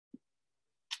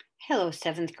Hello,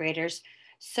 seventh graders.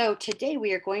 So today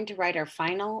we are going to write our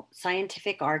final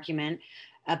scientific argument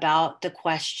about the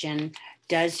question,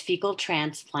 does fecal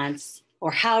transplants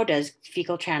or how does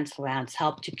fecal transplants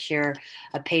help to cure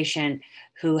a patient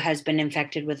who has been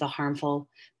infected with a harmful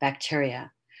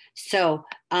bacteria? So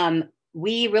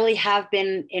we really have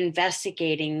been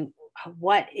investigating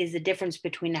what is the difference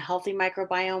between a healthy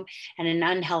microbiome and an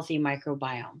unhealthy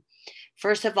microbiome.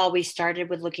 First of all, we started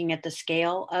with looking at the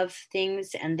scale of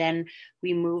things, and then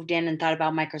we moved in and thought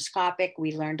about microscopic.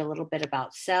 We learned a little bit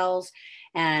about cells,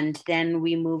 and then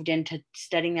we moved into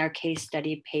studying our case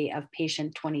study of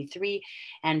patient 23,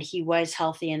 and he was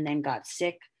healthy and then got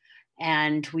sick.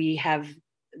 And we have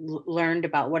learned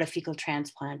about what a fecal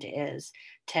transplant is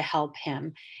to help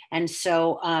him, and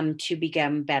so to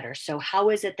become better. So, how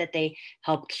is it that they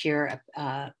help cure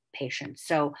a patient?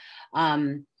 So,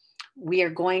 we are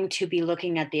going to be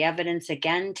looking at the evidence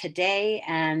again today,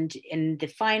 and in the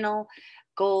final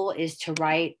goal is to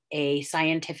write a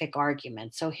scientific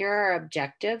argument. So here are our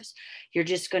objectives. You're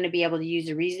just going to be able to use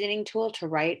a reasoning tool to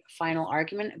write a final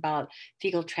argument about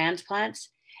fecal transplants,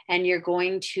 and you're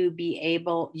going to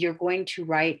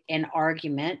write an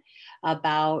argument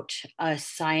about a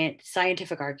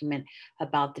scientific argument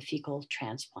about the fecal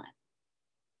transplant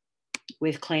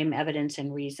with claim evidence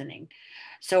and reasoning.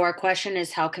 So our question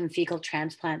is, how can fecal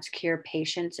transplants cure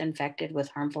patients infected with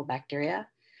harmful bacteria?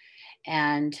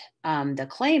 And the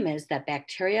claim is that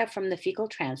bacteria from the fecal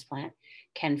transplant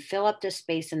can fill up the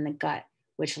space in the gut,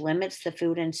 which limits the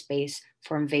food and space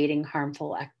for invading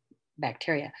harmful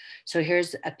bacteria. So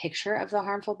here's a picture of the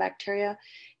harmful bacteria.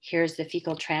 Here's the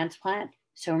fecal transplant.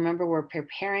 So remember, we're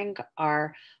preparing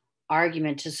our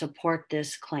argument to support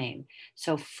this claim.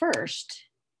 So first,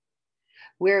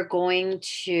 we're going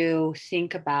to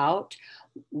think about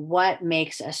what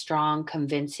makes a strong,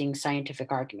 convincing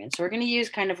scientific argument. So we're going to use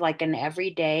kind of like an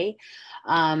everyday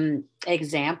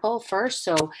example first.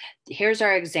 So here's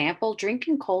our example.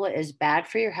 Drinking cola is bad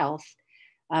for your health.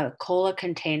 Cola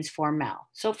contains formol.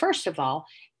 So first of all,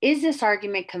 is this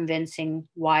argument convincing?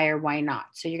 Why or why not?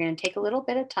 So you're going to take a little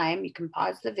bit of time. You can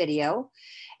pause the video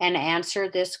and answer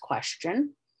this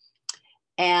question.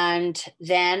 And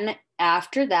then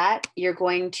after that, you're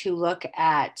going to look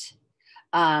at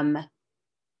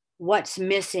what's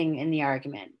missing in the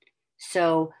argument.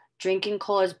 So drinking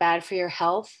cola is bad for your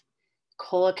health.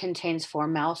 Cola contains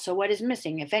formol. So what is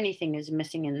missing? If anything is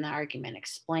missing in the argument,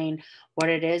 explain what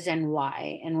it is and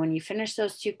why. And when you finish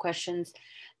those two questions,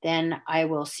 then I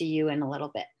will see you in a little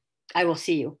bit. I will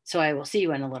see you. So I will see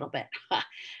you in a little bit.